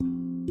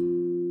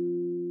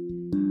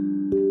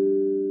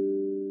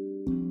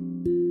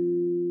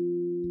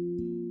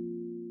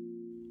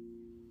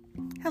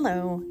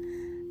Hello,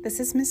 this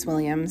is Miss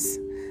Williams.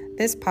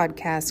 This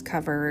podcast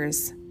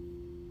covers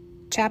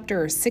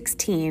Chapter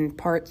 16,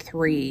 Part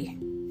 3,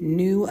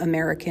 New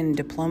American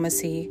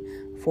Diplomacy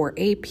for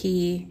AP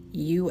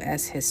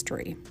U.S.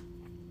 History.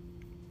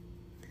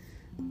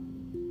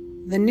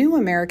 The new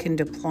American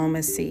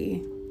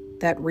diplomacy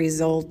that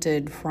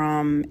resulted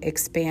from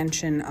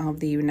expansion of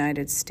the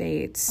United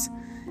States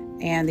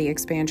and the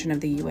expansion of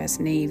the U.S.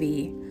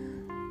 Navy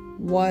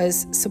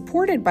was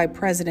supported by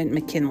President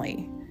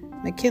McKinley.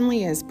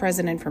 McKinley is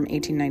president from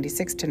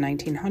 1896 to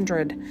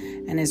 1900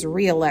 and is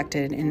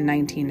reelected in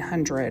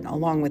 1900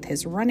 along with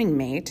his running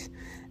mate,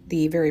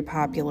 the very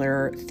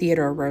popular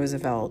Theodore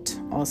Roosevelt,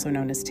 also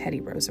known as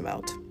Teddy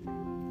Roosevelt.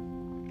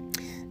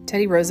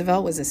 Teddy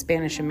Roosevelt was a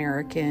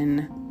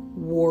Spanish-American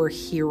war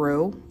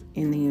hero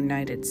in the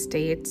United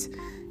States.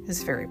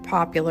 He's very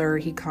popular.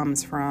 He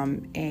comes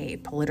from a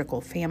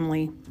political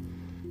family,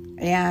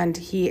 and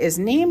he is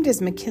named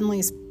as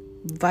McKinley's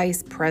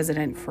vice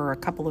president for a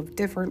couple of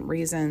different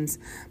reasons,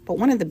 but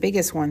one of the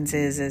biggest ones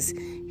is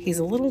he's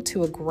a little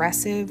too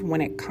aggressive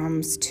when it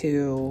comes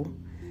to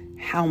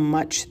how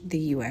much the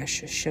U.S.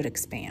 should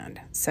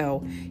expand.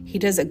 So he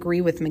does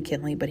agree with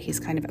McKinley, but he's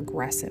kind of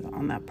aggressive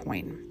on that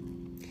point.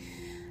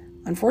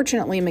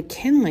 Unfortunately,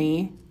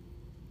 McKinley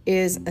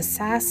is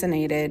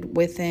assassinated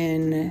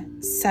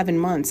within 7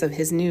 months of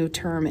his new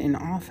term in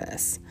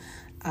office.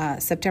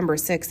 September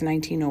 6,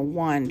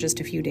 1901,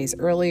 just a few days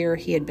earlier,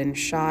 he had been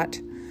shot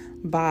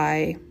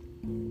by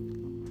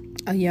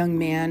a young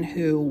man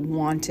who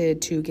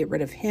wanted to get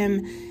rid of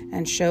him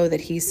and show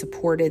that he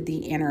supported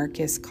the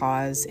anarchist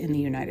cause in the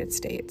United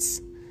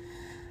States.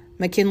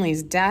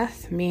 McKinley's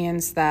death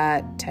means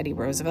that Teddy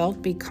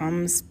Roosevelt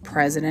becomes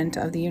president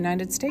of the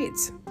United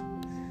States.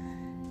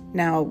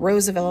 Now,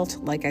 Roosevelt,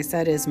 like I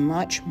said, is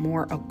much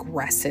more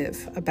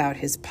aggressive about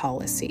his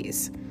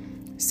policies.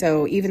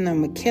 So even though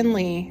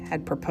McKinley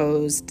had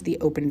proposed the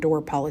open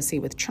door policy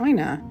with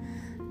China,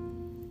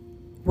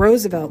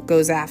 Roosevelt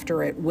goes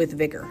after it with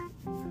vigor.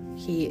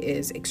 He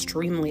is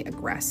extremely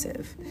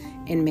aggressive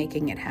in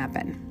making it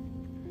happen.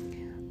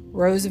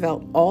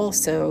 Roosevelt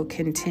also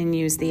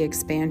continues the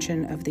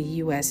expansion of the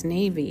U.S.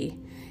 Navy,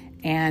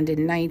 and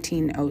in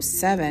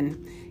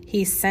 1907,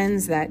 he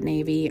sends that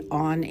Navy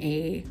on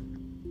a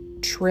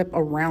trip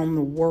around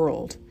the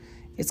world.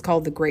 It's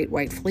called the Great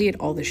White Fleet.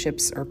 All the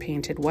ships are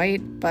painted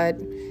white, but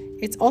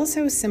it's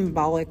also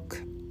symbolic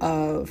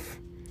of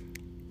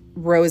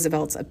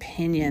Roosevelt's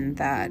opinion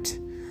that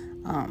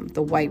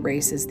the white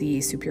race is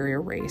the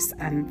superior race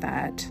and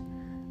that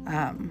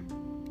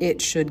it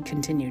should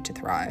continue to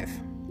thrive.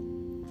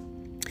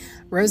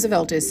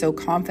 Roosevelt is so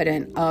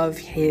confident of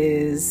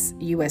his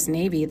U.S.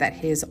 Navy that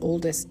his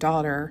oldest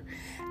daughter,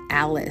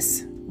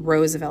 Alice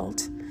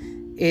Roosevelt,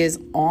 is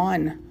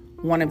on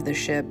one of the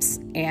ships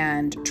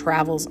and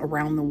travels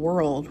around the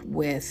world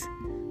with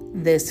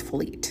this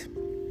fleet.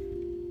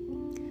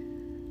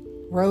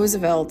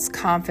 Roosevelt's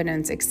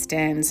confidence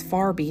extends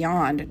far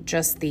beyond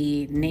just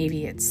the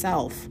Navy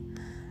itself,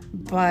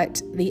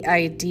 but the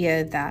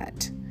idea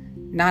that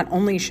not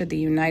only should the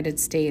United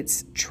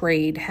States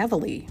trade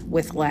heavily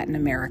with Latin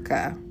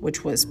America,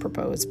 which was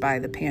proposed by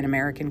the Pan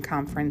American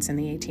Conference in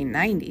the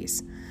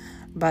 1890s,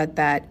 but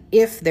that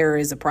if there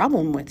is a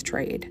problem with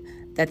trade,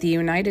 that the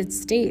United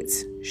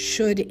States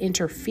should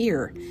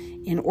interfere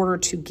in order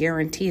to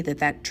guarantee that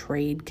that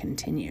trade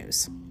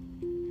continues.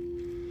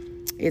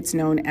 It's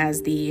known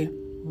as the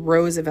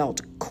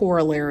Roosevelt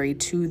corollary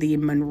to the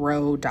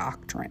Monroe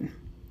Doctrine.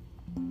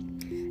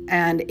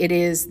 And it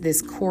is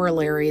this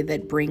corollary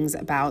that brings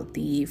about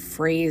the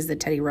phrase that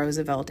Teddy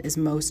Roosevelt is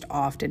most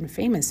often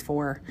famous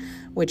for,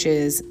 which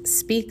is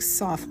speak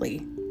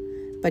softly,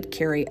 but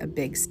carry a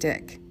big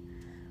stick,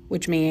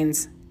 which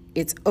means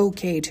it's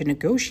okay to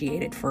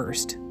negotiate at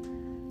first,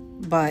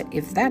 but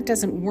if that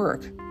doesn't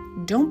work,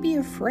 don't be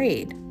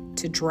afraid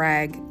to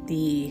drag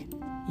the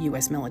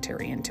U.S.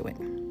 military into it.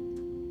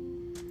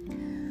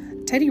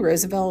 Teddy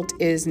Roosevelt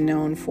is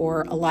known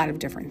for a lot of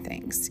different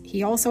things.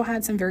 He also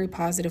had some very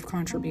positive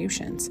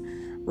contributions.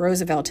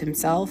 Roosevelt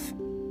himself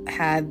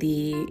had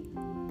the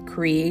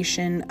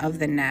creation of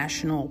the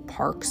National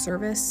Park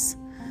Service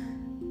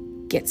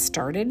get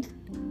started.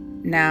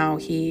 Now,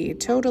 he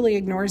totally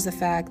ignores the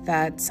fact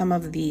that some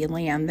of the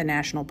land the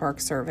National Park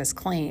Service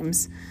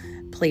claims,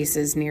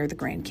 places near the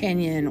Grand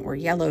Canyon or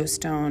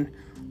Yellowstone,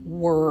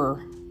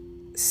 were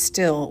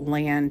still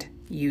land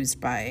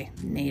used by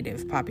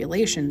native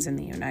populations in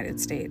the United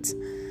States.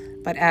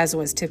 But as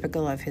was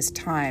typical of his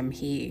time,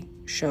 he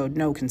showed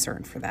no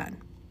concern for that.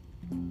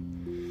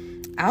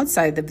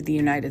 Outside of the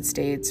United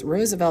States,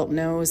 Roosevelt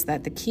knows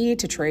that the key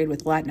to trade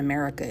with Latin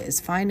America is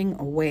finding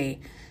a way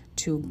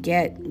to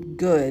get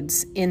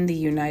goods in the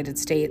United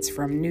States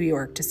from New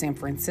York to San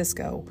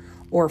Francisco,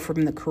 or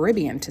from the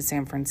Caribbean to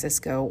San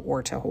Francisco,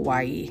 or to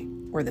Hawaii,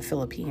 or the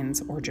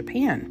Philippines, or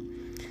Japan,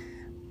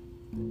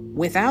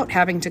 without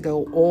having to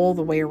go all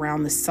the way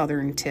around the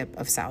southern tip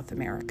of South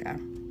America.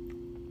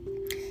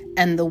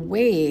 And the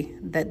way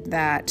that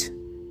that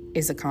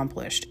is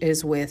accomplished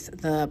is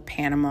with the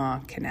Panama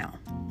Canal.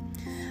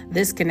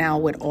 This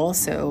canal would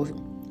also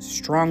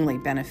strongly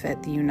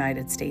benefit the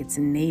United States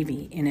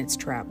Navy in its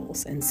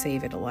travels and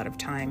save it a lot of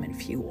time and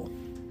fuel.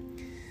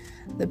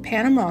 The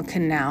Panama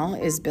Canal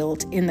is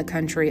built in the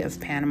country of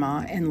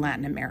Panama in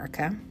Latin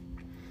America.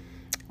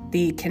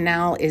 The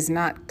canal is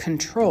not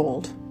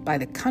controlled by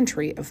the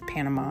country of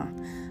Panama.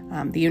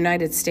 The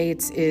United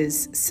States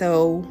is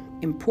so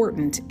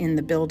important in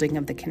the building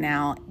of the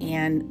canal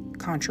and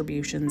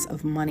contributions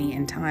of money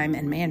and time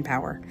and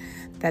manpower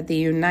that the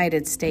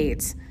United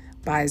States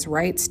buys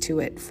rights to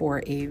it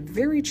for a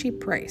very cheap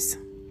price.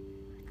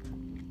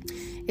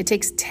 It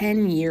takes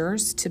 10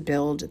 years to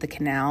build the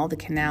canal. The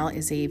canal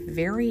is a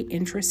very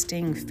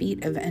interesting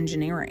feat of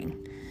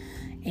engineering,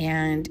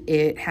 and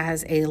it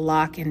has a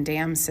lock and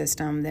dam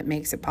system that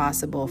makes it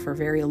possible for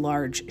very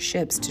large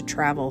ships to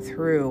travel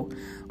through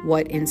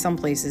what in some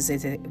places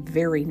is a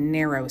very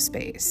narrow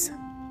space.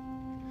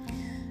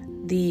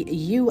 The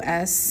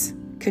U.S.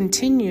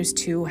 continues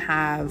to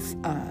have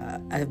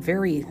a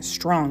very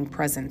strong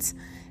presence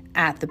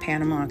at the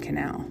Panama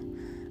Canal.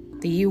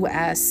 The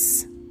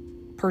U.S.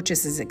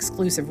 purchases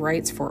exclusive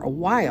rights for a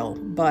while,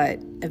 but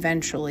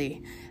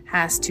eventually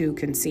has to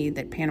concede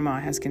that Panama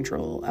has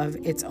control of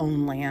its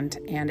own land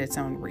and its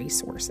own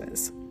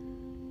resources.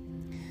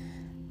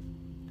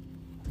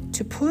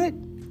 To put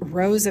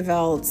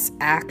Roosevelt's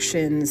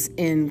actions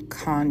in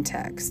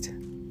context,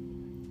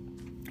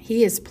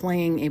 he is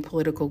playing a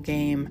political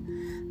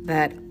game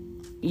that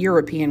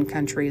European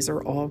countries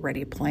are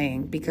already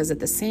playing, because at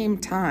the same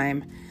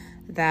time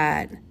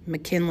that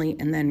McKinley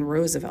and then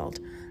Roosevelt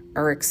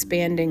are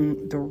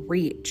expanding the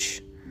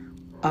reach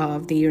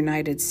of the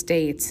United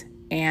States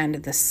and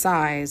the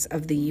size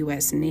of the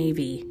U.S.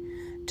 Navy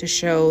to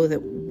show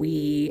that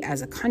we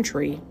as a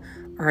country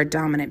are a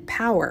dominant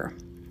power,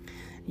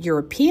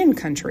 European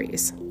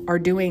countries are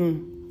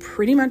doing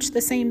pretty much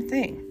the same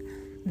thing.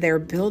 They're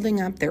building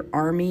up their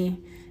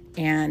army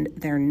and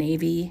their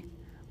navy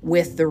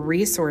with the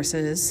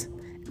resources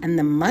and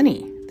the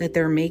money that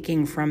they're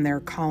making from their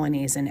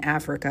colonies in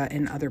Africa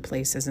and other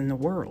places in the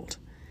world.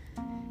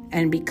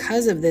 And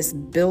because of this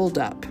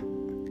buildup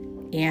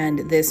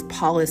and this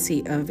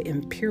policy of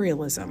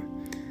imperialism,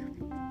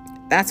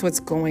 that's what's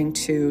going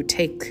to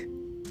take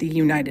the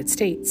United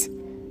States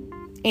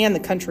and the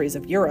countries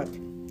of Europe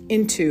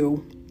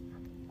into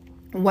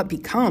what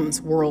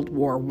becomes World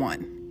War I,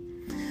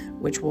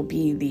 which will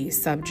be the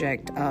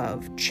subject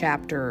of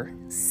Chapter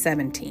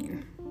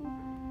 17.